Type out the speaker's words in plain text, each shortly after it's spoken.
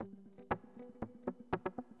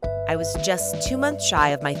I was just 2 months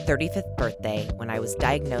shy of my 35th birthday when I was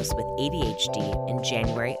diagnosed with ADHD in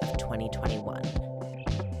January of 2021.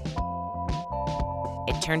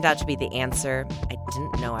 It turned out to be the answer I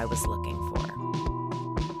didn't know I was looking for.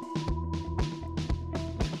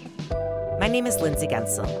 My name is Lindsay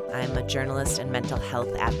Gensel. I'm a journalist and mental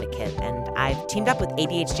health advocate, and I've teamed up with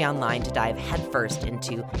ADHD Online to dive headfirst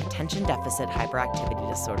into attention deficit hyperactivity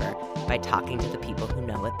disorder by talking to the people who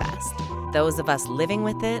know it best. Those of us living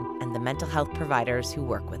with it and the mental health providers who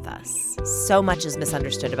work with us. So much is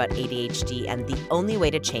misunderstood about ADHD, and the only way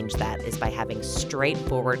to change that is by having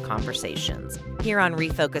straightforward conversations. Here on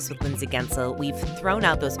Refocus with Lindsay Gensel, we've thrown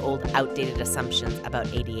out those old, outdated assumptions about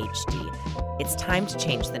ADHD. It's time to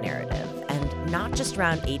change the narrative, and not just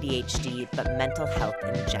around ADHD, but mental health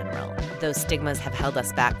in general. Those stigmas have held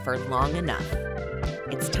us back for long enough.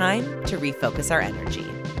 It's time to refocus our energy.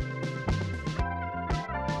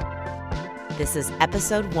 This is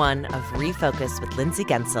episode 1 of Refocus with Lindsay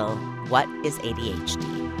Gensel, What is ADHD?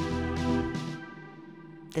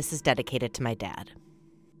 This is dedicated to my dad.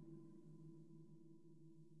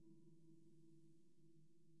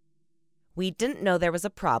 We didn't know there was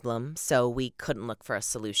a problem, so we couldn't look for a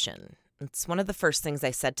solution. It's one of the first things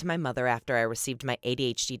I said to my mother after I received my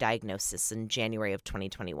ADHD diagnosis in January of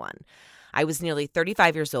 2021. I was nearly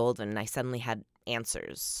 35 years old, and I suddenly had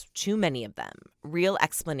answers, too many of them, real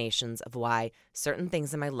explanations of why certain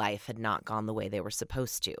things in my life had not gone the way they were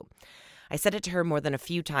supposed to. I said it to her more than a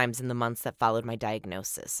few times in the months that followed my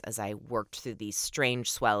diagnosis as I worked through these strange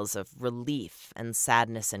swells of relief and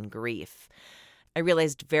sadness and grief. I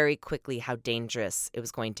realized very quickly how dangerous it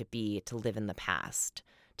was going to be to live in the past,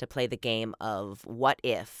 to play the game of what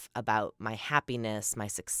if about my happiness, my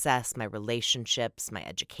success, my relationships, my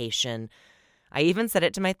education. I even said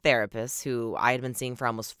it to my therapist, who I had been seeing for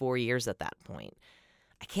almost 4 years at that point.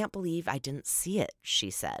 "I can't believe I didn't see it," she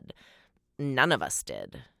said. None of us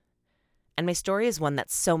did. And my story is one that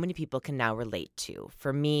so many people can now relate to.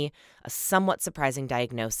 For me, a somewhat surprising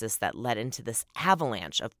diagnosis that led into this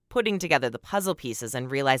avalanche of putting together the puzzle pieces and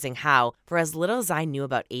realizing how, for as little as I knew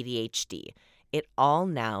about ADHD, it all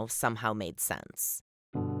now somehow made sense.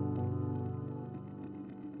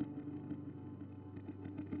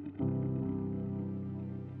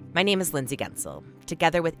 My name is Lindsay Gensel.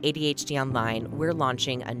 Together with ADHD Online, we're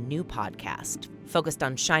launching a new podcast focused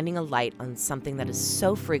on shining a light on something that is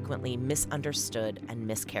so frequently misunderstood and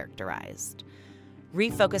mischaracterized.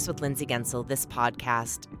 Refocus with Lindsay Gensel, this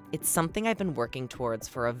podcast, it's something I've been working towards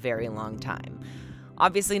for a very long time.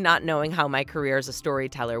 Obviously not knowing how my career as a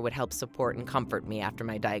storyteller would help support and comfort me after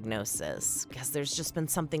my diagnosis, because there's just been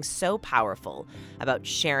something so powerful about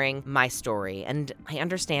sharing my story. And I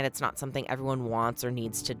understand it's not something everyone wants or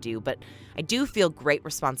needs to do, but I do feel great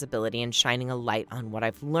responsibility in shining a light on what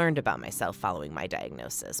I've learned about myself following my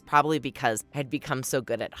diagnosis, probably because I'd become so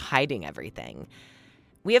good at hiding everything.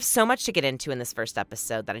 We have so much to get into in this first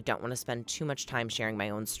episode that I don't want to spend too much time sharing my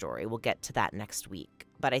own story. We'll get to that next week.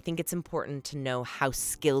 But I think it's important to know how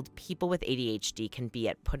skilled people with ADHD can be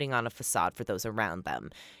at putting on a facade for those around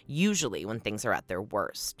them, usually when things are at their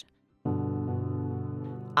worst.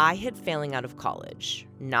 I hid failing out of college,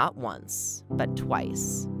 not once, but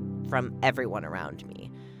twice, from everyone around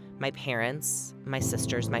me. My parents, my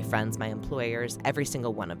sisters, my friends, my employers, every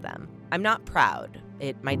single one of them. I'm not proud.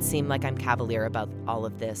 It might seem like I'm cavalier about all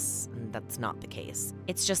of this, and that's not the case.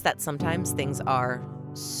 It's just that sometimes things are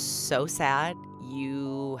so sad,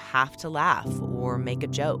 you have to laugh or make a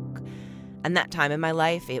joke. And that time in my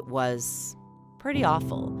life, it was pretty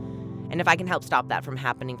awful. And if I can help stop that from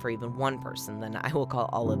happening for even one person, then I will call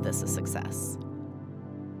all of this a success.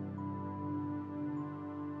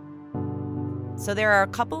 So there are a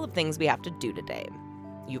couple of things we have to do today.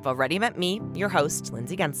 You've already met me, your host,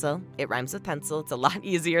 Lindsay Gensel. It rhymes with pencil. It's a lot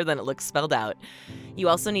easier than it looks spelled out. You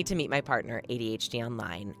also need to meet my partner, ADHD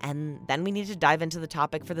Online. And then we need to dive into the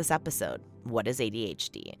topic for this episode. What is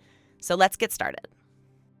ADHD? So let's get started.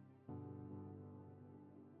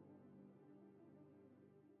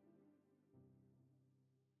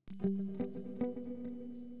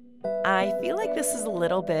 I feel like this is a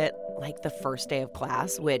little bit like the first day of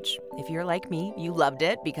class, which, if you're like me, you loved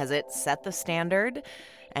it because it set the standard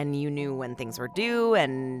and you knew when things were due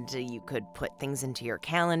and you could put things into your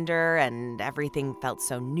calendar and everything felt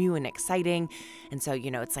so new and exciting. And so,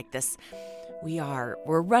 it's like this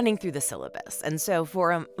We're running through the syllabus. And so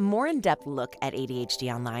for a more in-depth look at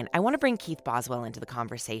ADHD Online, I want to bring Keith Boswell into the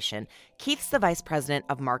conversation. Keith's the vice president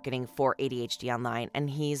of marketing for ADHD Online,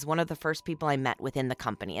 and he's one of the first people I met within the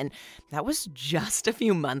company. And that was just a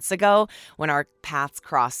few months ago when our paths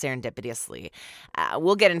crossed serendipitously.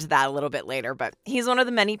 We'll get into that a little bit later, but he's one of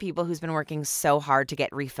the many people who's been working so hard to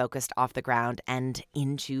get Refocused off the ground and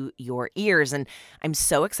into your ears. And I'm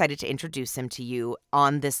so excited to introduce him to you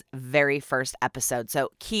on this very first episode. So,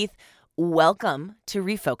 Keith, welcome to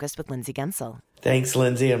Refocused with Lindsay Gensel. Thanks,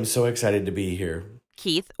 Lindsay. I'm so excited to be here.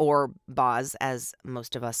 Keith, or Boz, as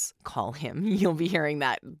most of us call him. You'll be hearing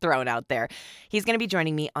that thrown out there. He's going to be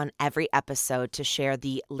joining me on every episode to share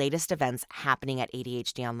the latest events happening at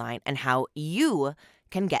ADHD Online and how you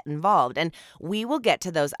can get involved. And we will get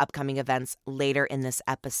to those upcoming events later in this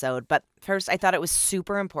episode. But first, I thought it was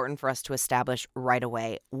super important for us to establish right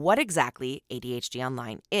away what exactly ADHD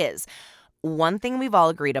Online is. One thing we've all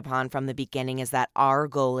agreed upon from the beginning is that our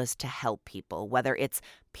goal is to help people, whether it's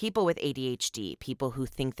people with ADHD, people who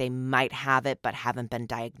think they might have it but haven't been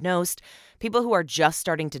diagnosed, people who are just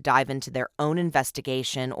starting to dive into their own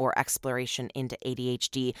investigation or exploration into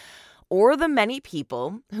ADHD, or the many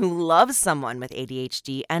people who love someone with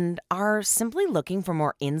ADHD and are simply looking for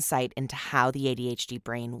more insight into how the ADHD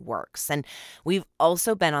brain works. And we've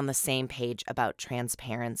also been on the same page about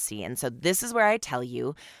transparency. And so this is where I tell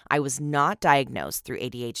you I was not diagnosed through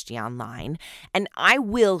ADHD Online, and I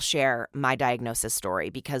will share my diagnosis story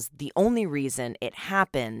because the only reason it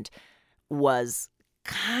happened was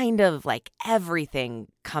kind of like everything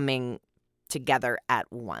coming together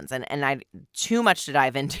at once. And I too much to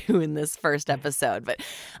dive into in this first episode, but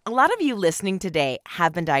a lot of you listening today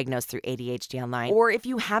have been diagnosed through ADHD Online, or if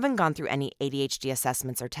you haven't gone through any ADHD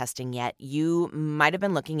assessments or testing yet, you might have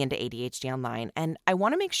been looking into ADHD Online, and I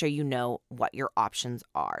want to make sure you know what your options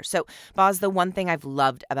are. So, Boz, the one thing I've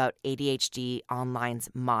loved about ADHD Online's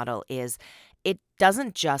model is it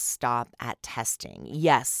doesn't just stop at testing.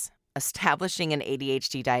 Yes, establishing an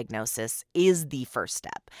ADHD diagnosis is the first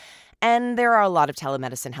step. And there are a lot of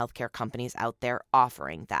telemedicine healthcare companies out there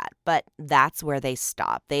offering that, but that's where they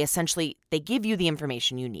stop. They give you the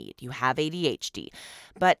information you need. You have ADHD,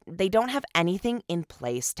 but they don't have anything in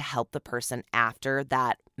place to help the person after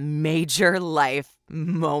that major life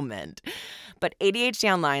moment. But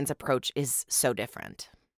ADHD Online's approach is so different.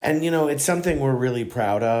 And, it's something we're really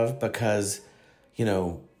proud of because,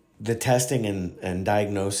 the testing and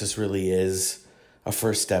diagnosis really is a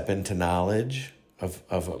first step into knowledge of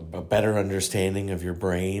a better understanding of your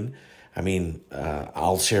brain. I mean,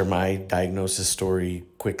 I'll share my diagnosis story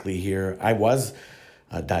quickly here. I was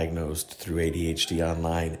diagnosed through ADHD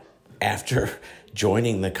Online after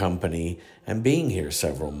joining the company and being here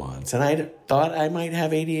several months. And I thought I might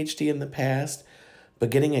have ADHD in the past,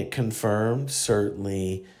 but getting it confirmed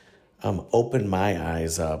certainly opened my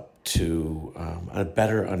eyes up to a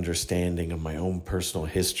better understanding of my own personal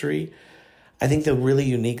history. I think the really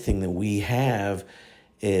unique thing that we have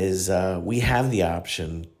is we have the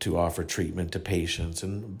option to offer treatment to patients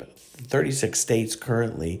in 36 states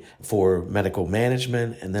currently for medical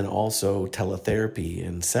management and then also teletherapy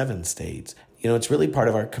in 7 states. It's really part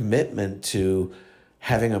of our commitment to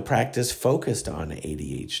having a practice focused on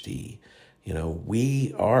ADHD.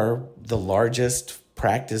 We are the largest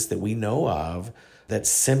practice that we know of that's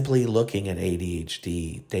simply looking at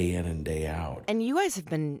ADHD day in and day out. And you guys have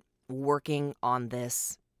been working on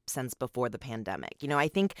this since before the pandemic. I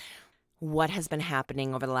think what has been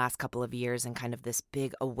happening over the last couple of years and kind of this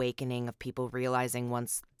big awakening of people realizing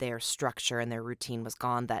once their structure and their routine was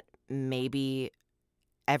gone that maybe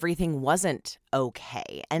everything wasn't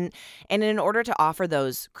okay. And in order to offer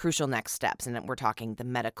those crucial next steps, and we're talking the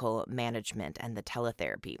medical management and the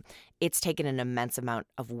teletherapy, it's taken an immense amount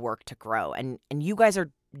of work to grow. And you guys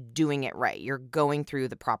are doing it right. You're going through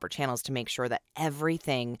the proper channels to make sure that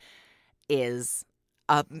everything is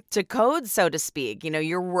up to code, so to speak.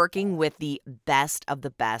 You're working with the best of the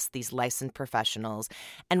best, these licensed professionals.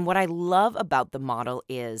 And what I love about the model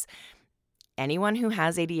is anyone who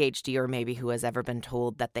has ADHD or maybe who has ever been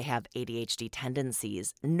told that they have ADHD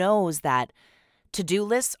tendencies knows that to-do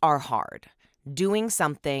lists are hard. Doing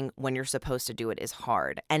something when you're supposed to do it is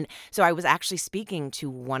hard. And so I was actually speaking to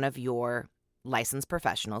one of your licensed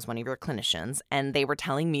professionals, one of your clinicians, and they were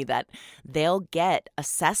telling me that they'll get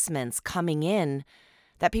assessments coming in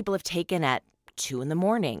that people have taken at 2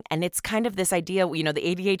 a.m. And it's kind of this idea, the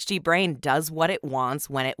ADHD brain does what it wants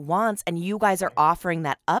when it wants, and you guys are offering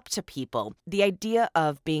that up to people. The idea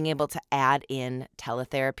of being able to add in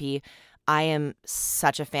teletherapy, I am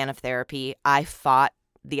such a fan of therapy. I fought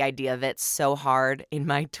the idea of it so hard in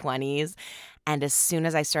my 20s. And as soon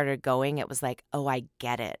as I started going, it was like, oh, I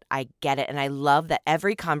get it. I get it. And I love that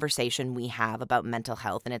every conversation we have about mental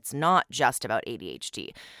health, and it's not just about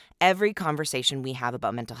ADHD, every conversation we have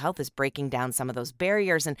about mental health is breaking down some of those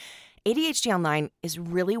barriers. And ADHD Online is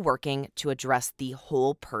really working to address the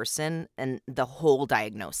whole person and the whole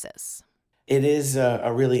diagnosis. It is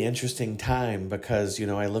a really interesting time because,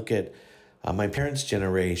 I look at my parents'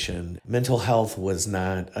 generation. Mental health was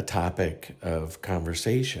not a topic of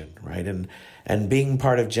conversation, right? And being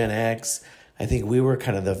part of Gen X, I think we were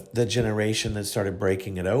kind of the generation that started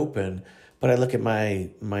breaking it open. But I look at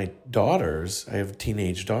my daughters, I have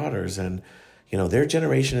teenage daughters, and, their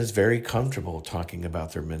generation is very comfortable talking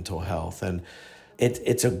about their mental health. And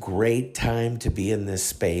it's a great time to be in this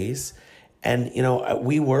space. And,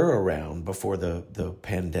 we were around before the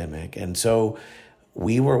pandemic. And so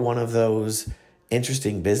we were one of those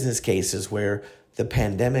interesting business cases where the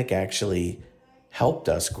pandemic actually helped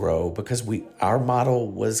us grow because our model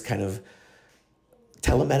was kind of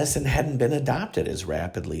telemedicine hadn't been adopted as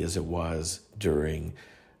rapidly as it was during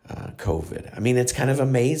COVID. I mean, it's kind of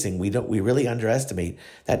amazing. We really underestimate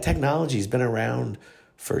that technology's been around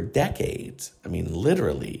for decades. I mean,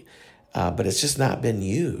 literally. But it's just not been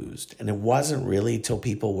used. And it wasn't really till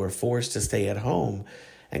people were forced to stay at home.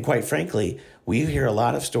 And quite frankly, we hear a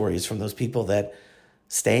lot of stories from those people that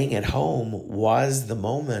staying at home was the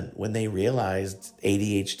moment when they realized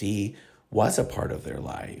ADHD was a part of their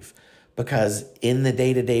life. Because in the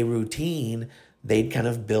day-to-day routine, they'd kind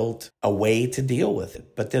of built a way to deal with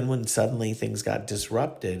it. But then when suddenly things got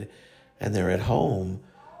disrupted and they're at home,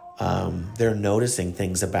 they're noticing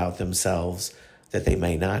things about themselves that they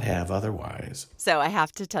may not have otherwise. So I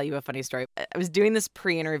have to tell you a funny story. I was doing this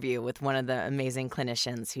pre-interview with one of the amazing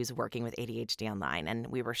clinicians who's working with ADHD Online, and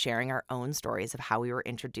we were sharing our own stories of how we were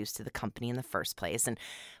introduced to the company in the first place. And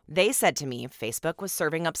they said to me, Facebook was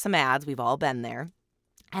serving up some ads. We've all been there.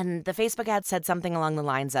 And the Facebook ad said something along the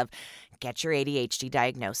lines of, get your ADHD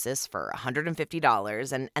diagnosis for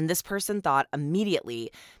 $150. And this person thought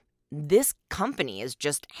immediately, this company is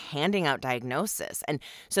just handing out diagnosis. And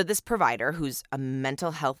so this provider, who's a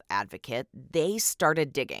mental health advocate, they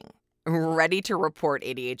started digging, ready to report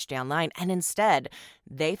ADHD Online. And instead,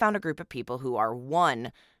 they found a group of people who are,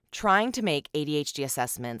 one, trying to make ADHD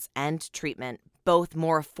assessments and treatment both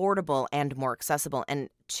more affordable and more accessible, and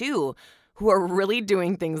two, who are really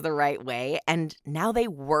doing things the right way, and now they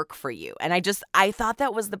work for you. And I thought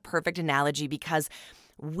that was the perfect analogy because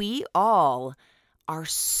we all are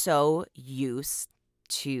so used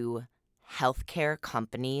to healthcare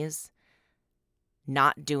companies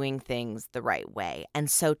not doing things the right way. And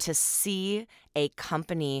so to see a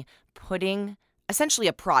company putting essentially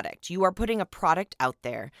a product, you are putting a product out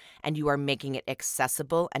there and you are making it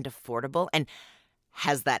accessible and affordable. And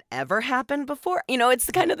has that ever happened before? It's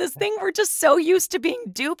kind of this thing we're just so used to being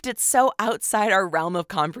duped. It's so outside our realm of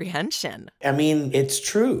comprehension. I mean, it's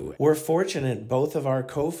true. We're fortunate both of our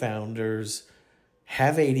co-founders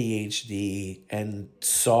have ADHD and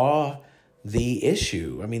saw the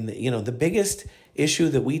issue. I mean, the biggest issue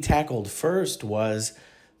that we tackled first was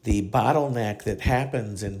the bottleneck that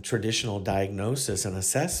happens in traditional diagnosis and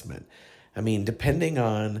assessment. I mean, depending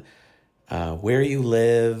on where you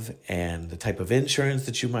live and the type of insurance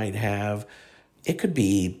that you might have, it could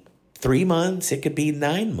be 3 months, it could be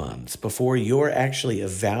 9 months before you're actually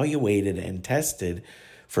evaluated and tested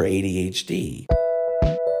for ADHD.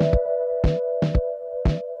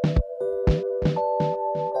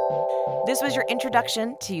 This was your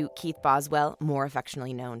introduction to Keith Boswell, more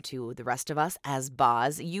affectionately known to the rest of us as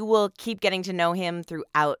Boz. You will keep getting to know him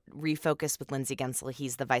throughout Refocus with Lindsay Gensel.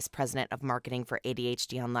 He's the Vice President of Marketing for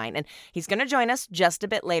ADHD Online. And he's going to join us just a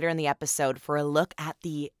bit later in the episode for a look at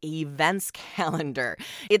the events calendar.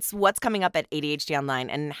 It's what's coming up at ADHD Online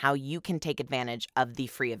and how you can take advantage of the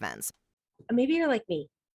free events. Maybe you're like me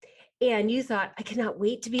and you thought, I cannot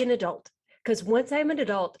wait to be an adult. Because once I'm an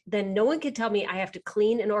adult, then no one can tell me I have to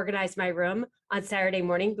clean and organize my room on Saturday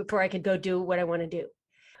morning before I could go do what I want to do.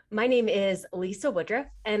 My name is Lisa Woodruff,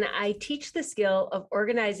 and I teach the skill of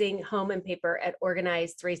organizing home and paper at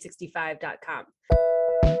organize365.com.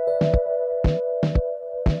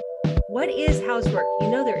 What is housework?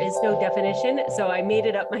 There is no definition, so I made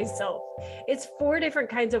it up myself. It's 4 different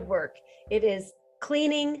kinds of work. It is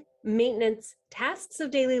cleaning, maintenance, tasks of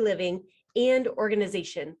daily living, and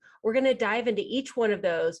organization. We're going to dive into each one of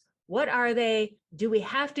those. What are they? Do we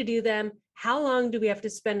have to do them? How long do we have to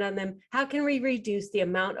spend on them? How can we reduce the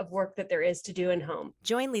amount of work that there is to do in home?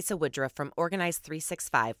 Join Lisa Woodruff from Organize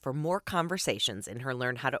 365 for more conversations in her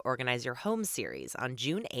Learn How to Organize Your Home series on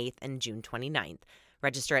June 8th and June 29th.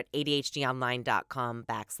 Register at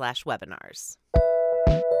adhdonline.com/webinars.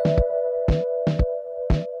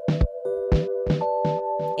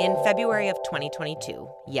 In February of 2022,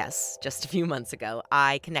 yes, just a few months ago,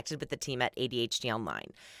 I connected with the team at ADHD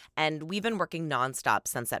Online. And we've been working nonstop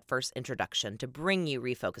since that first introduction to bring you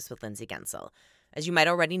Refocus with Lindsay Gensel. As you might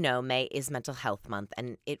already know, May is Mental Health Month,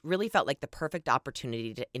 and it really felt like the perfect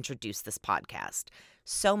opportunity to introduce this podcast.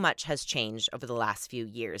 So much has changed over the last few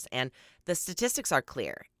years, and the statistics are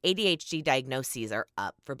clear. ADHD diagnoses are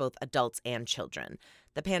up for both adults and children.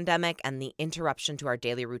 The pandemic and the interruption to our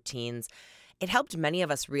daily routines, it helped many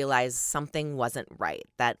of us realize something wasn't right,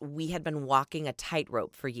 that we had been walking a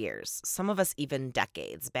tightrope for years, some of us even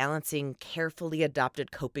decades, balancing carefully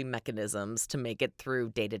adopted coping mechanisms to make it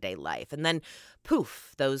through day-to-day life. And then,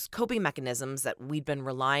 poof, those coping mechanisms that we'd been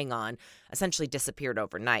relying on essentially disappeared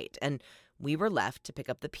overnight, and we were left to pick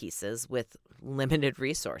up the pieces with limited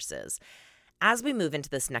resources. As we move into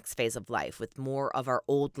this next phase of life, with more of our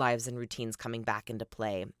old lives and routines coming back into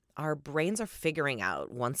play, our brains are figuring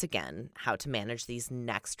out, once again, how to manage these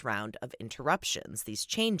next round of interruptions, these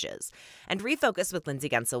changes. And Refocus with Lindsay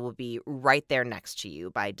Gensel will be right there next to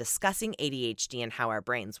you by discussing ADHD and how our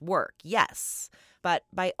brains work, yes, but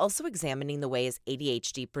by also examining the ways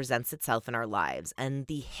ADHD presents itself in our lives and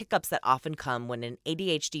the hiccups that often come when an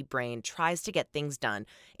ADHD brain tries to get things done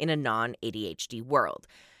in a non-ADHD world.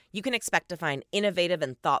 You can expect to find innovative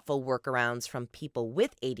and thoughtful workarounds from people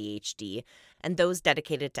with ADHD and those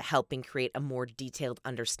dedicated to helping create a more detailed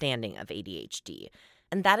understanding of ADHD.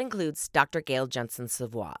 And that includes Dr. Gail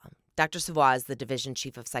Jensen-Savoy. Dr. Savoy is the Division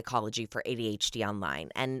Chief of Psychology for ADHD Online,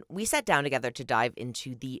 and we sat down together to dive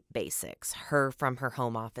into the basics, her from her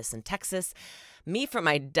home office in Texas, me from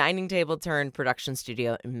my dining table turned production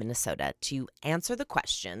studio in Minnesota, to answer the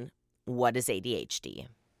question, what is ADHD?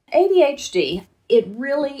 ADHD, it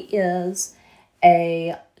really is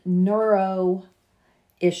a neuro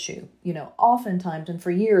issue. Oftentimes, and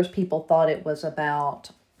for years, people thought it was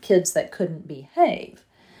about kids that couldn't behave,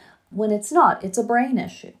 when it's not. It's a brain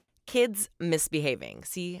issue. Kids misbehaving.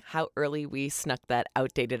 See how early we snuck that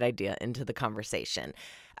outdated idea into the conversation.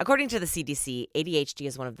 According to the CDC, ADHD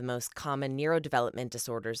is one of the most common neurodevelopment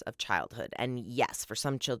disorders of childhood. And yes, for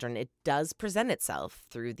some children, it does present itself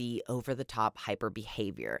through the over-the-top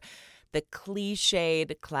hyperbehavior. The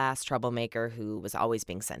cliched class troublemaker who was always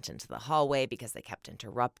being sent into the hallway because they kept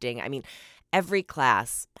interrupting. I mean, every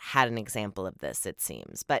class had an example of this, it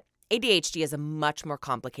seems. But ADHD is a much more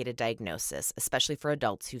complicated diagnosis, especially for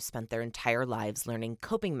adults who've spent their entire lives learning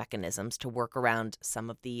coping mechanisms to work around some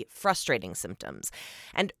of the frustrating symptoms.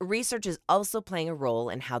 And research is also playing a role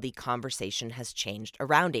in how the conversation has changed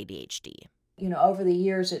around ADHD. Over the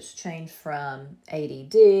years, it's changed from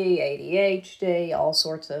ADD, ADHD, all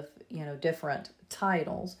sorts of, different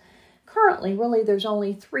titles. Currently, really, there's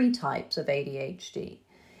only 3 types of ADHD.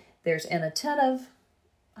 There's inattentive,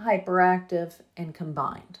 hyperactive, and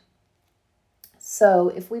combined. So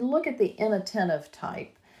if we look at the inattentive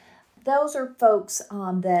type, those are folks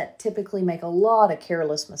that typically make a lot of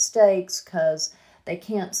careless mistakes because they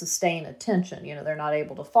can't sustain attention. They're not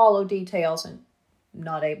able to follow details and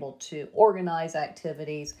not able to organize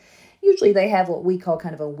activities. Usually they have what we call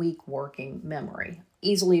kind of a weak working memory.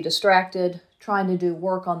 Easily distracted, trying to do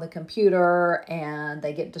work on the computer, and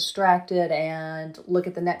they get distracted and look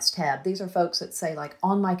at the next tab. These are folks that say, like,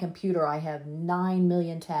 on my computer I have 9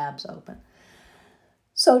 million tabs open.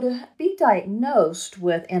 So to be diagnosed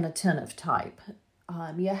with inattentive type,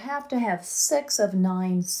 you have to have 6 of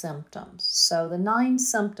 9 symptoms. So the 9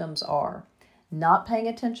 symptoms are not paying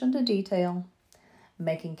attention to detail,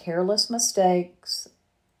 making careless mistakes,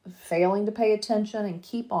 failing to pay attention and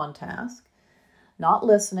keep on task, not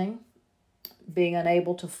listening, being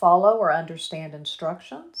unable to follow or understand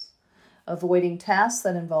instructions, avoiding tasks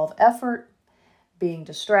that involve effort, being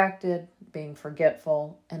distracted, being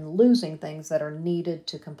forgetful, and losing things that are needed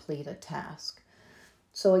to complete a task.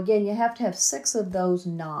 So again, you have to have 6 of those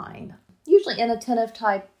 9. Usually inattentive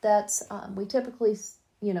type, that's, we typically,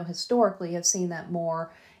 historically have seen that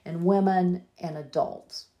more in women and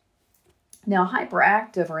adults. Now,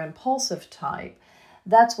 hyperactive or impulsive type,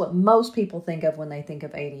 that's what most people think of when they think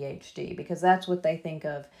of ADHD, because that's what they think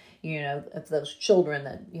of, of those children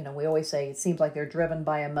that, we always say it seems like they're driven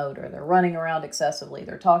by a motor. They're running around excessively.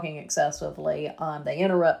 They're talking excessively. They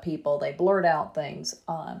interrupt people. They blurt out things.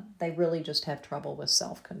 They really just have trouble with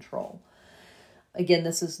self-control. Again,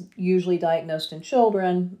 this is usually diagnosed in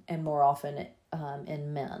children and more often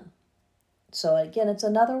in men. So again, it's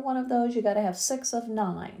another one of those. You got to have 6 of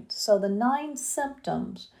 9. So the 9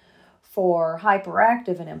 symptoms for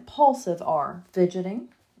hyperactive and impulsive are fidgeting,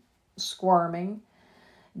 squirming,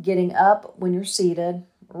 Getting up when you're seated,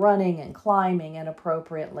 running and climbing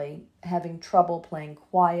inappropriately, having trouble playing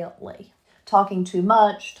quietly, talking too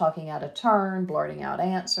much, talking out of turn, blurting out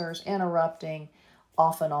answers, interrupting,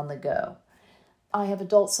 often on the go. I have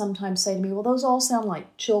adults sometimes say to me, well, those all sound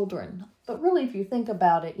like children. But really, if you think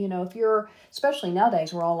about it, if you're, especially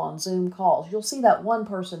nowadays, we're all on Zoom calls, you'll see that one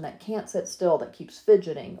person that can't sit still, that keeps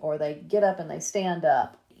fidgeting, or they get up and they stand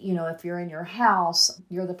up. If you're in your house,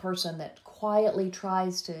 you're the person that quietly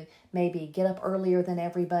tries to maybe get up earlier than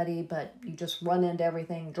everybody, but you just run into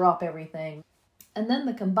everything, drop everything. And then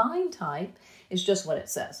the combined type is just what it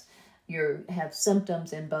says. You have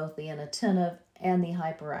symptoms in both the inattentive and the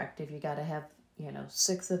hyperactive. You got to have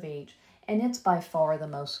 6 of each. And it's by far the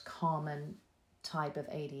most common type of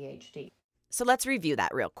ADHD. So let's review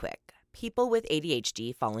that real quick. People with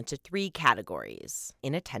ADHD fall into 3 categories: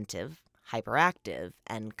 inattentive, hyperactive,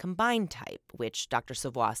 and combined type, which Dr.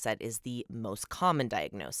 Savoie said is the most common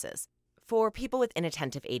diagnosis. For people with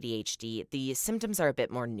inattentive ADHD, the symptoms are a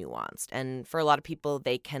bit more nuanced, and for a lot of people,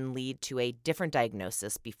 they can lead to a different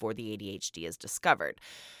diagnosis before the ADHD is discovered.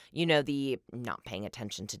 The not paying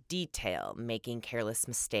attention to detail, making careless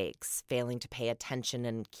mistakes, failing to pay attention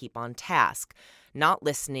and keep on task, not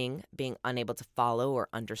listening, being unable to follow or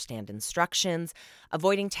understand instructions,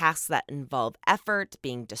 avoiding tasks that involve effort,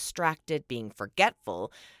 being distracted, being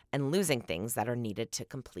forgetful, and losing things that are needed to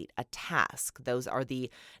complete a task. Those are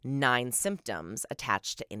the 9 symptoms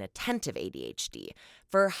attached to inattentive ADHD.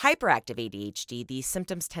 For hyperactive ADHD, these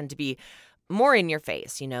symptoms tend to be more in your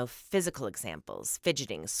face, physical examples: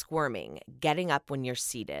 fidgeting, squirming, getting up when you're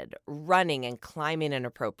seated, running and climbing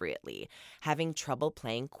inappropriately, having trouble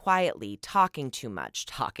playing quietly, talking too much,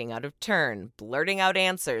 talking out of turn, blurting out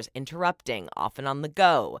answers, interrupting, often on the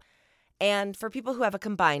go. And for people who have a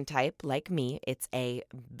combined type, like me, it's a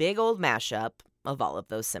big old mashup of all of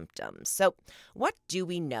those symptoms. So what do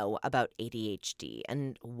we know about ADHD,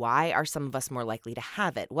 and why are some of us more likely to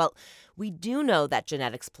have it? Well, we do know that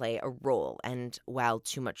genetics play a role, and while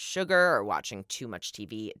too much sugar or watching too much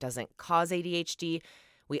TV doesn't cause ADHD,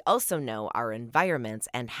 we also know our environments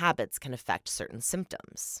and habits can affect certain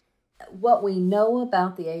symptoms. What we know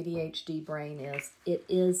about the ADHD brain is it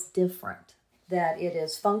is different. That it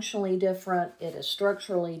is functionally different, it is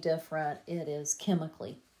structurally different, it is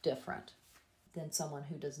chemically different than someone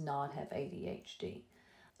who does not have ADHD.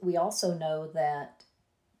 We also know that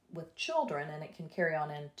with children, and it can carry on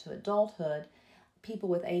into adulthood, people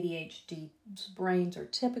with ADHD's brains are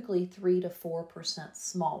typically 3 to 4%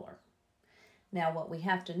 smaller. Now, what we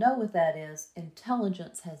have to know with that is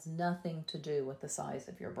intelligence has nothing to do with the size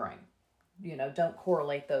of your brain. Don't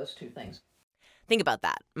correlate those two things. Think about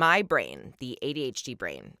that. My brain, the ADHD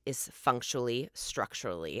brain, is functionally,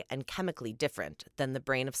 structurally, and chemically different than the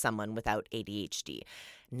brain of someone without ADHD,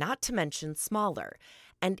 not to mention smaller.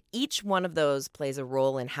 And each one of those plays a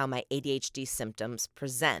role in how my ADHD symptoms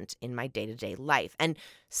present in my day-to-day life. And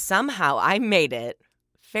somehow I made it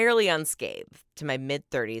fairly unscathed to my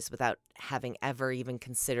mid-30s without having ever even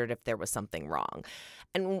considered if there was something wrong.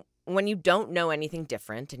 And when you don't know anything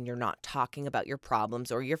different and you're not talking about your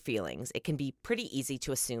problems or your feelings, it can be pretty easy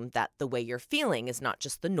to assume that the way you're feeling is not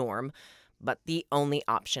just the norm, but the only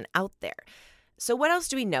option out there. So what else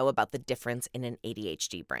do we know about the difference in an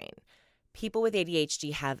ADHD brain? People with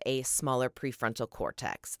ADHD have a smaller prefrontal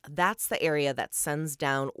cortex. That's the area that sends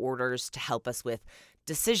down orders to help us with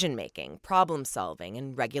decision-making, problem-solving,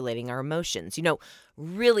 and regulating our emotions.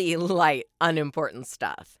 Really light, unimportant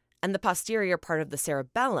stuff. And the posterior part of the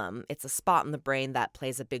cerebellum, it's a spot in the brain that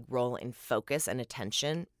plays a big role in focus and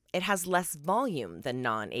attention. It has less volume than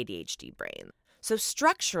non-ADHD brains. So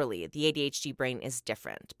structurally, the ADHD brain is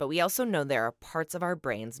different, but we also know there are parts of our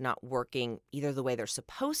brains not working either the way they're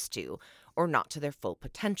supposed to or not to their full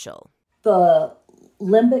potential. The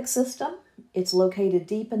limbic system, it's located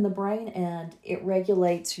deep in the brain and it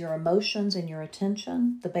regulates your emotions and your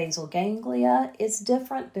attention. The basal ganglia is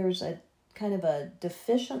different. There's a kind of a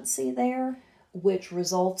deficiency there, which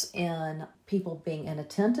results in people being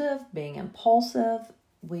inattentive, being impulsive.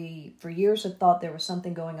 We, for years, have thought there was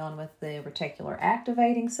something going on with the reticular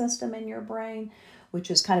activating system in your brain, which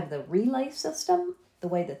is kind of the relay system, the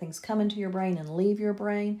way that things come into your brain and leave your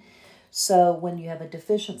brain. So when you have a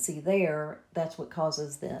deficiency there, that's what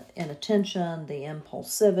causes the inattention, the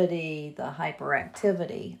impulsivity, the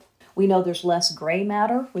hyperactivity. We know there's less gray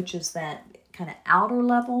matter, which is that kind of outer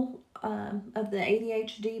level of the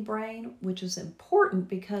ADHD brain, which is important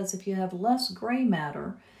because if you have less gray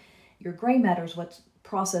matter, your gray matter is what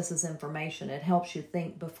processes information. It helps you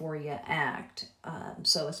think before you act.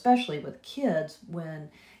 So especially with kids, when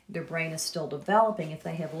their brain is still developing, if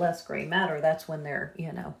they have less gray matter, that's when they're,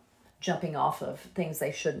 jumping off of things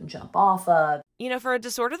they shouldn't jump off of. For a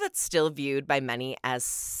disorder that's still viewed by many as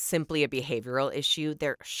simply a behavioral issue,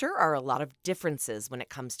 there sure are a lot of differences when it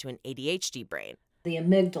comes to an ADHD brain. The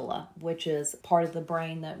amygdala, which is part of the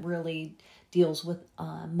brain that really deals with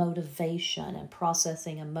motivation and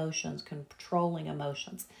processing emotions, controlling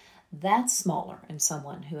emotions, that's smaller in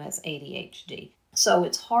someone who has ADHD. So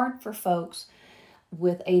it's hard for folks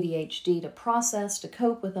with ADHD to process, to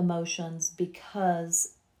cope with emotions,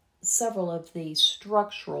 because several of the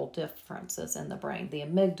structural differences in the brain, the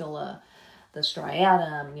amygdala, the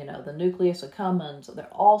striatum, the nucleus accumbens, there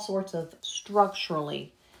are all sorts of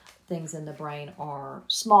structurally things in the brain are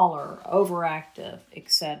smaller, overactive,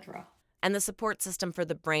 etc. And the support system for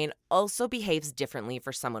the brain also behaves differently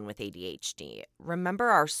for someone with ADHD. Remember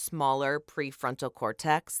our smaller prefrontal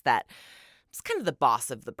cortex that it's kind of the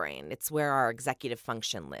boss of the brain. It's where our executive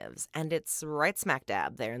function lives, and it's right smack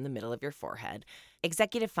dab there in the middle of your forehead.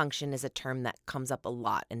 Executive function is a term that comes up a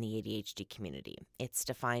lot in the ADHD community. It's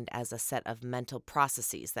defined as a set of mental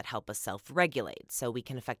processes that help us self-regulate so we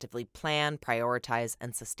can effectively plan, prioritize,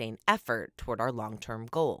 and sustain effort toward our long-term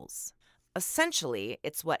goals. Essentially,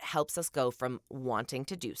 it's what helps us go from wanting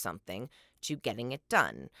to do something to getting it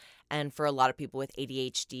done. And for a lot of people with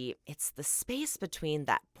ADHD, it's the space between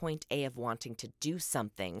that point A of wanting to do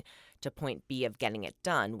something to point B of getting it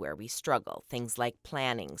done where we struggle. Things like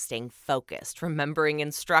planning, staying focused, remembering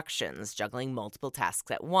instructions, juggling multiple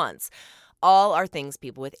tasks at once. All are things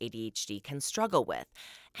people with ADHD can struggle with.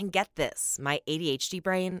 And get this, my ADHD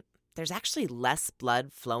brain, there's actually less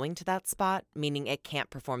blood flowing to that spot, meaning it can't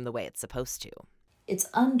perform the way it's supposed to. It's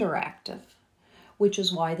underactive, which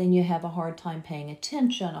is why then you have a hard time paying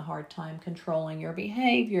attention, a hard time controlling your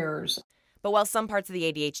behaviors. But while some parts of the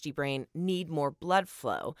ADHD brain need more blood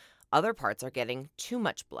flow, other parts are getting too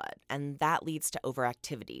much blood, and that leads to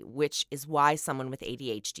overactivity, which is why someone with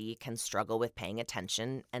ADHD can struggle with paying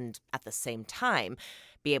attention and, at the same time,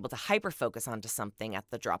 be able to hyperfocus onto something at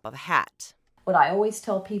the drop of a hat. What I always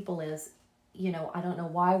tell people is, I don't know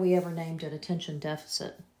why we ever named it attention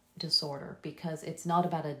deficit disorder, because it's not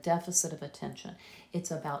about a deficit of attention.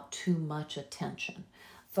 It's about too much attention.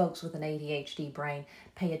 Folks with an ADHD brain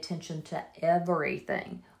pay attention to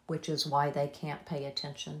everything, which is why they can't pay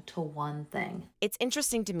attention to one thing. It's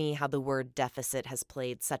interesting to me how the word deficit has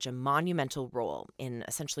played such a monumental role in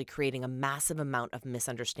essentially creating a massive amount of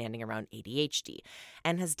misunderstanding around ADHD,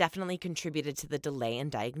 and has definitely contributed to the delay in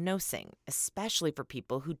diagnosing, especially for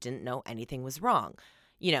people who didn't know anything was wrong.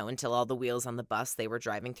 Until all the wheels on the bus they were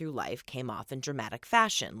driving through life came off in dramatic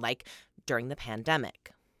fashion, like during the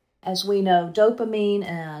pandemic. As we know, dopamine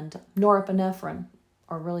and norepinephrine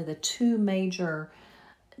are really the two major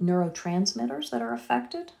neurotransmitters that are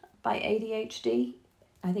affected by ADHD.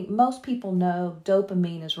 I think most people know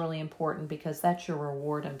dopamine is really important because that's your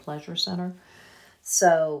reward and pleasure center.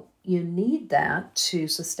 So you need that to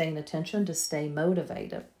sustain attention, to stay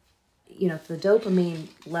motivated. If the dopamine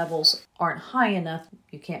levels aren't high enough,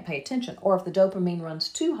 you can't pay attention. Or if the dopamine runs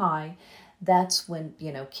too high, that's when,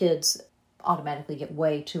 kids automatically get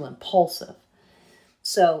way too impulsive.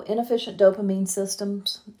 So inefficient dopamine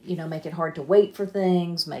systems, make it hard to wait for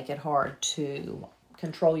things, make it hard to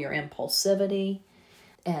control your impulsivity.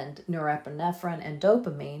 And norepinephrine and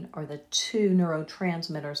dopamine are the two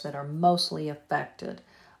neurotransmitters that are mostly affected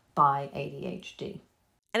by ADHD.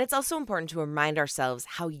 And it's also important to remind ourselves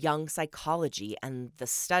how young psychology and the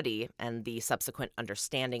study and the subsequent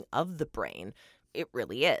understanding of the brain, it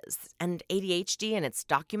really is. And ADHD in its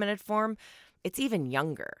documented form, it's even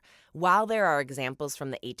younger. While there are examples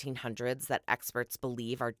from the 1800s that experts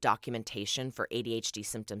believe are documentation for ADHD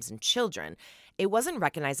symptoms in children, it wasn't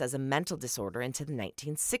recognized as a mental disorder until the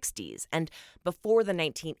 1960s. And before the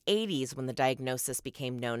 1980s, when the diagnosis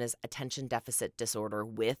became known as attention deficit disorder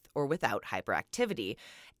with or without hyperactivity,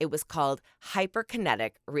 it was called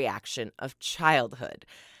hyperkinetic reaction of childhood.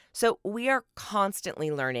 So we are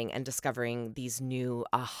constantly learning and discovering these new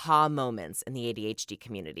aha moments in the ADHD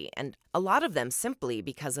community, and a lot of them simply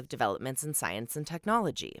because of developments in science and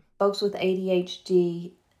technology. Folks with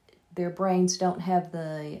ADHD, their brains don't have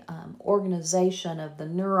the organization of the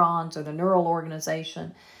neurons or the neural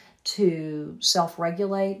organization to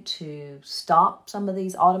self-regulate, to stop some of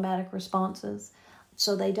these automatic responses.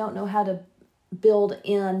 So they don't know how to build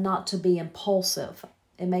in not to be impulsive.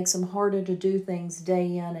 It makes them harder to do things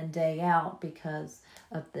day in and day out because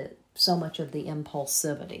of so much of the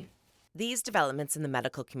impulsivity. These developments in the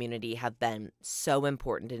medical community have been so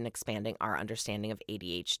important in expanding our understanding of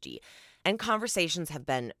ADHD, and conversations have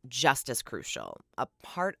been just as crucial. A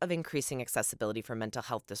part of increasing accessibility for mental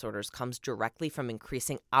health disorders comes directly from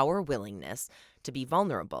increasing our willingness to be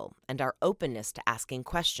vulnerable and our openness to asking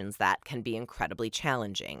questions that can be incredibly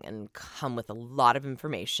challenging and come with a lot of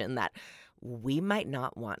information that we might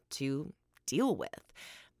not want to deal with.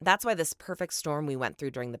 That's why this perfect storm we went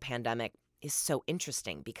through during the pandemic is so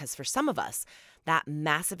interesting, because for some of us, that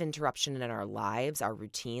massive interruption in our lives, our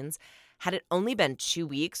routines, had it only been 2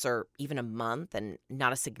 weeks or even a month and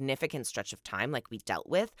not a significant stretch of time like we dealt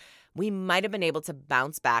with, we might have been able to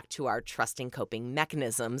bounce back to our trusting coping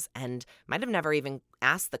mechanisms and might have never even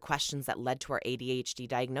asked the questions that led to our ADHD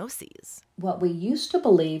diagnoses. What we used to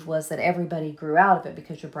believe was that everybody grew out of it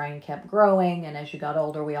because your brain kept growing, and as you got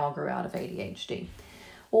older, we all grew out of ADHD.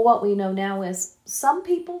 Well, what we know now is some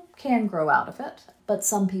people can grow out of it, but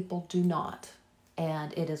some people do not.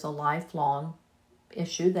 And it is a lifelong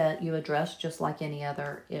issue that you address just like any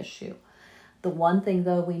other issue. The one thing,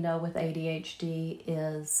 though, we know with ADHD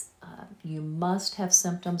is you must have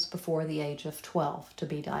symptoms before the age of 12 to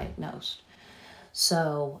be diagnosed.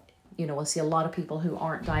 So, we'll see a lot of people who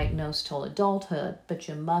aren't diagnosed till adulthood, but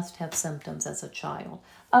you must have symptoms as a child.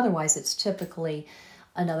 Otherwise, it's typically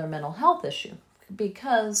another mental health issue,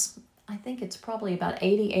 because I think it's probably about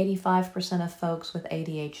 80-85% of folks with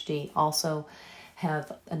ADHD also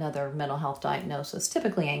have another mental health diagnosis,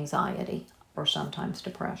 typically anxiety or sometimes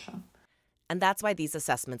depression. And that's why these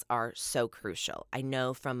assessments are so crucial. I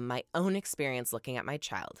know from my own experience looking at my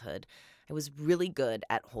childhood, I was really good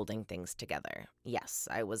at holding things together. Yes,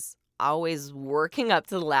 I was always working up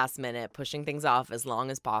to the last minute, pushing things off as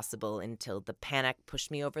long as possible until the panic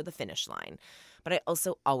pushed me over the finish line. But I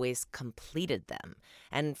also always completed them.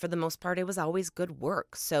 And for the most part, it was always good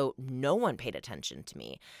work, so no one paid attention to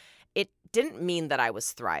me. It didn't mean that I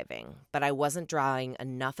was thriving, but I wasn't drawing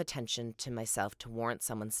enough attention to myself to warrant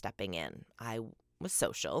someone stepping in. I was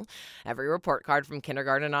social. Every report card from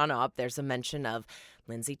kindergarten on up, there's a mention of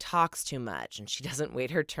Lindsay talks too much and she doesn't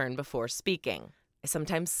wait her turn before speaking. I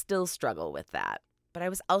sometimes still struggle with that. But I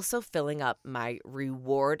was also filling up my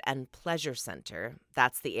reward and pleasure center.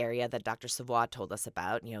 That's the area that Dr. Savoy told us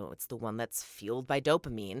about. It's the one that's fueled by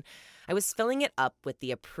dopamine. I was filling it up with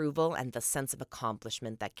the approval and the sense of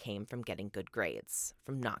accomplishment that came from getting good grades,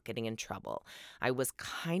 from not getting in trouble. I was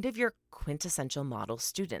kind of your quintessential model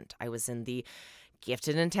student. I was in the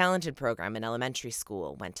gifted and talented program in elementary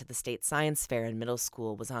school, went to the state science fair in middle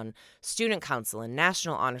school, was on student council and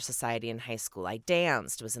National Honor Society in high school. I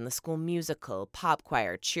danced, was in the school musical, pop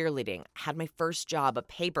choir, cheerleading, had my first job, a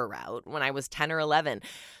paper route, when I was 10 or 11.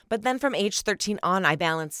 But then from age 13 on, I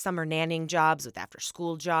balanced summer nannying jobs with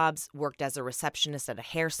after-school jobs, worked as a receptionist at a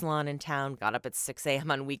hair salon in town, got up at 6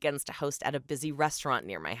 a.m. on weekends to host at a busy restaurant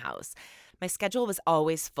near my house. My schedule was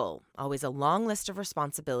always full, always a long list of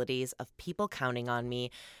responsibilities, of people counting on me,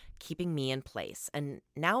 keeping me in place. And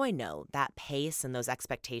now I know that pace and those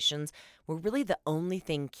expectations were really the only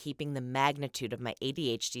thing keeping the magnitude of my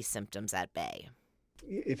ADHD symptoms at bay.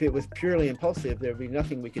 If it was purely impulsive, there'd be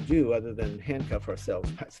nothing we could do other than handcuff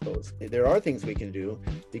ourselves, I suppose. There are things we can do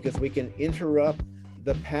because we can interrupt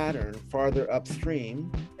the pattern farther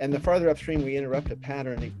upstream, and the farther upstream we interrupt a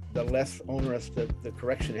pattern, the less onerous the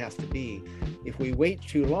correction has to be. If we wait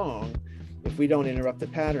too long, if we don't interrupt the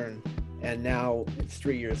pattern, and now it's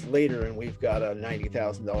 3 years later and we've got a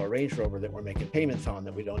 $90,000 Range Rover that we're making payments on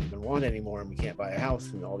that we don't even want anymore, and we can't buy a house,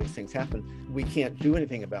 and all these things happen, we can't do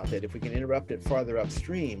anything about that. If we can interrupt it farther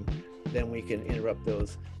upstream, then we can interrupt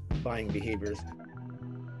those buying behaviors.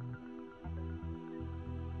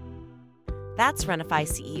 That's Renify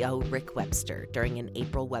CEO Rick Webster during an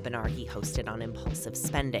April webinar he hosted on impulsive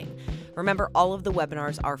spending. Remember, all of the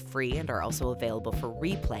webinars are free and are also available for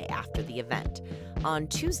replay after the event. On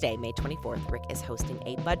Tuesday, May 24th, Rick is hosting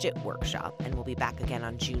a budget workshop, and we'll be back again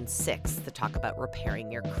on June 6th to talk about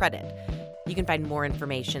repairing your credit. You can find more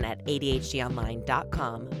information at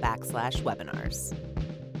adhdonline.com/webinars.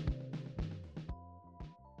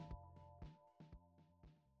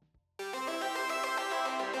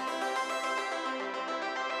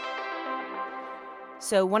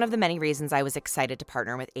 So one of the many reasons I was excited to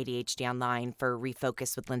partner with ADHD Online for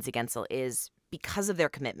Refocus with Lindsay Gensel is because of their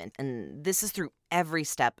commitment. And this is through every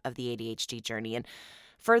step of the ADHD journey. And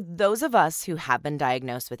for those of us who have been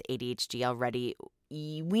diagnosed with ADHD already,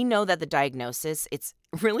 we know that the diagnosis, it's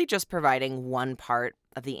really just providing one part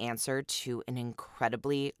of the answer to an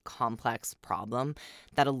incredibly complex problem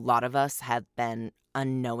that a lot of us have been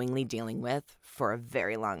unknowingly dealing with for a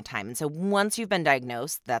very long time. And so once you've been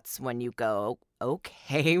diagnosed, that's when you go,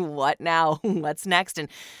 okay, what now? What's next? And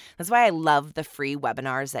that's why I love the free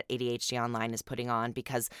webinars that ADHD Online is putting on,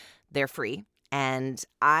 because they're free. And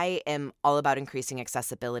I am all about increasing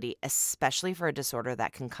accessibility, especially for a disorder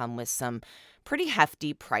that can come with some pretty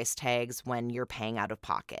hefty price tags when you're paying out of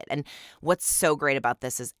pocket. And what's so great about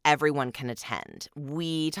this is everyone can attend.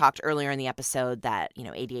 We talked earlier in the episode that,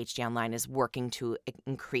 ADHD Online is working to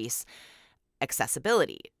increase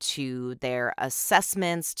accessibility to their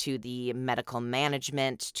assessments, to the medical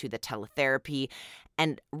management, to the teletherapy.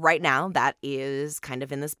 And right now, that is kind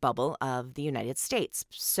of in this bubble of the United States.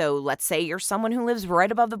 So let's say you're someone who lives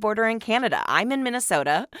right above the border in Canada. I'm in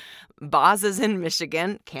Minnesota. Boz is in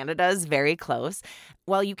Michigan. Canada is very close.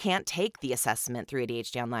 While you can't take the assessment through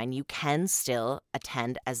ADHD Online, you can still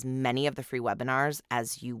attend as many of the free webinars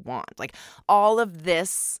as you want. Like, all of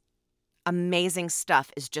this amazing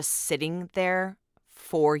stuff is just sitting there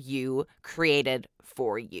for you, created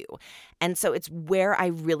for you. And so it's where I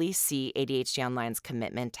really see ADHD Online's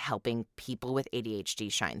commitment to helping people with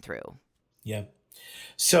ADHD shine through. Yeah.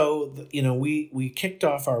 So, we kicked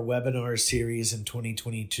off our webinar series in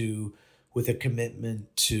 2022 with a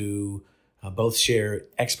commitment to both share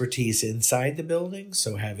expertise inside the building.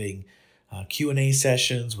 So having Q&A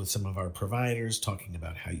sessions with some of our providers talking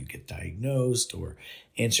about how you get diagnosed or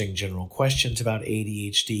answering general questions about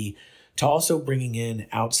ADHD, to also bringing in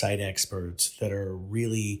outside experts that are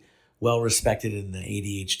really well respected in the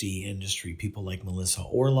ADHD industry. People like Melissa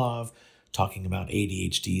Orlov talking about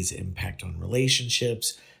ADHD's impact on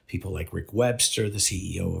relationships. People like Rick Webster, the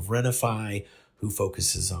CEO of Renify, who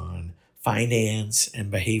focuses on finance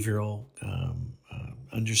and behavioral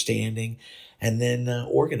understanding. And then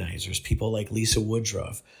organizers, people like Lisa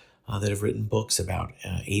Woodruff, that have written books about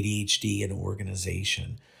ADHD and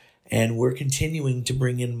organization. And we're continuing to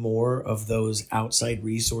bring in more of those outside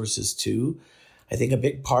resources too. I think a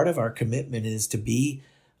big part of our commitment is to be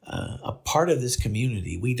a part of this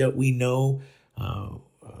community. We know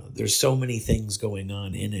there's so many things going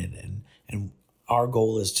on in it, and our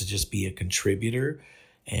goal is to just be a contributor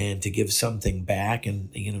and to give something back.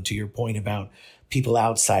 And to your point about people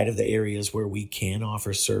outside of the areas where we can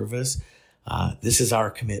offer service, this is our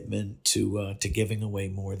commitment to giving away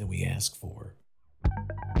more than we ask for.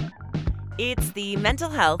 It's the Mental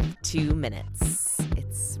Health 2 Minutes.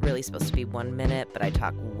 It's really supposed to be 1 minute, but I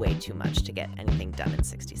talk way too much to get anything done in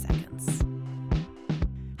 60 seconds.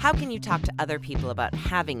 How can you talk to other people about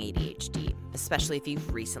having ADHD, especially if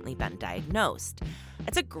you've recently been diagnosed?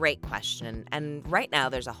 It's a great question, and right now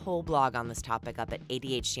there's a whole blog on this topic up at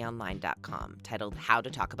ADHDonline.com titled How to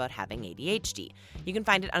Talk About Having ADHD. You can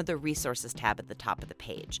find it under the Resources tab at the top of the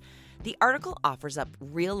page. The article offers up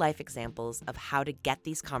real-life examples of how to get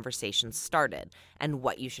these conversations started and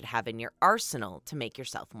what you should have in your arsenal to make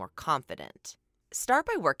yourself more confident. Start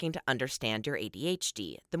by working to understand your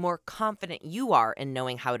ADHD. The more confident you are in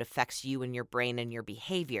knowing how it affects you and your brain and your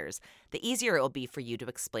behaviors, the easier it will be for you to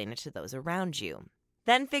explain it to those around you.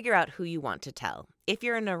 Then figure out who you want to tell. If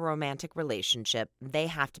you're in a romantic relationship, they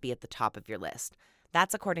have to be at the top of your list.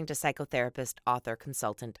 That's according to psychotherapist, author,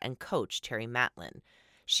 consultant, and coach Terry Matlin.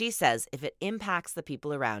 She says if it impacts the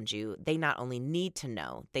people around you, they not only need to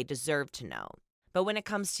know, they deserve to know. But when it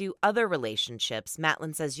comes to other relationships,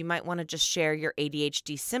 Matlin says you might want to just share your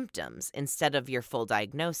ADHD symptoms instead of your full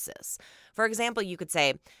diagnosis. For example, you could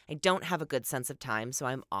say, I don't have a good sense of time, so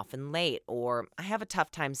I'm often late, or I have a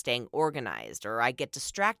tough time staying organized, or I get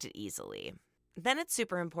distracted easily. Then it's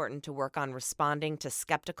super important to work on responding to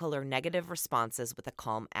skeptical or negative responses with a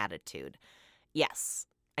calm attitude. Yes,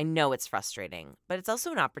 I know it's frustrating, but it's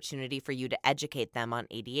also an opportunity for you to educate them on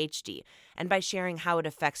ADHD. And by sharing how it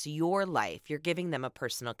affects your life, you're giving them a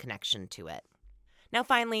personal connection to it. Now,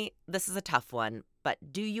 finally, this is a tough one,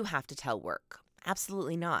 but do you have to tell work?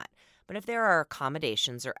 Absolutely not. But if there are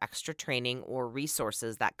accommodations or extra training or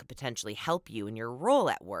resources that could potentially help you in your role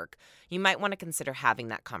at work, you might want to consider having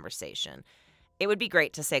that conversation. It would be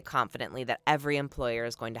great to say confidently that every employer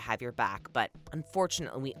is going to have your back, but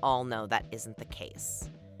unfortunately, we all know that isn't the case.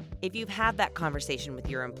 If you've had that conversation with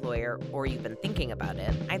your employer or you've been thinking about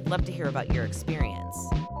it, I'd love to hear about your experience.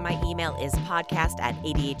 My email is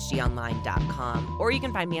podcast@adhdonline.com, or you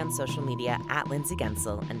can find me on social media at Lindsay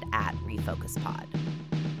Gensel and at RefocusPod.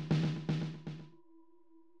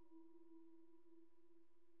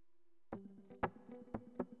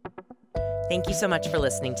 Thank you so much for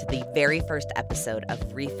listening to the very first episode of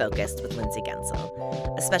Refocused with Lindsay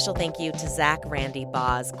Gensel. A special thank you to Zach, Randy,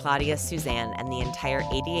 Boz, Claudia, Suzanne, and the entire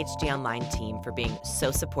ADHD Online team for being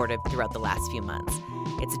so supportive throughout the last few months.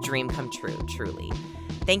 It's a dream come true, truly.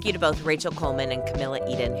 Thank you to both Rachel Coleman and Camilla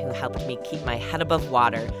Eden, who helped me keep my head above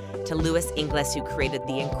water, to Louis Inglis, who created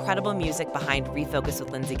the incredible music behind Refocus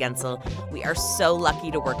with Lindsay Gensel. We are so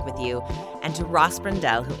lucky to work with you. And to Ross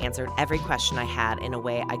Brundell, who answered every question I had in a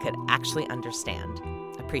way I could actually understand.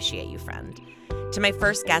 Appreciate you, friend. To my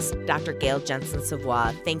first guest, Dr. Gail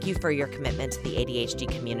Jensen-Savoy, thank you for your commitment to the ADHD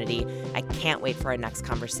community. I can't wait for our next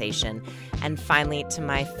conversation. And finally, to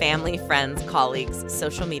my family, friends, colleagues,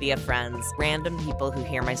 social media friends, random people who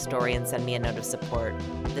hear my story and send me a note of support.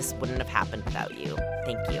 This wouldn't have happened without you.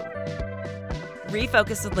 Thank you.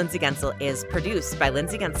 Refocus with Lindsay Gensel is produced by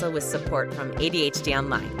Lindsay Gensel with support from ADHD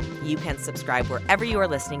Online. You can subscribe wherever you are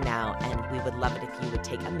listening now, and we would love it if you would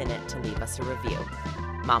take a minute to leave us a review.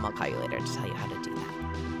 Mom, I'll call you later to tell you how to do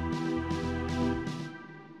that.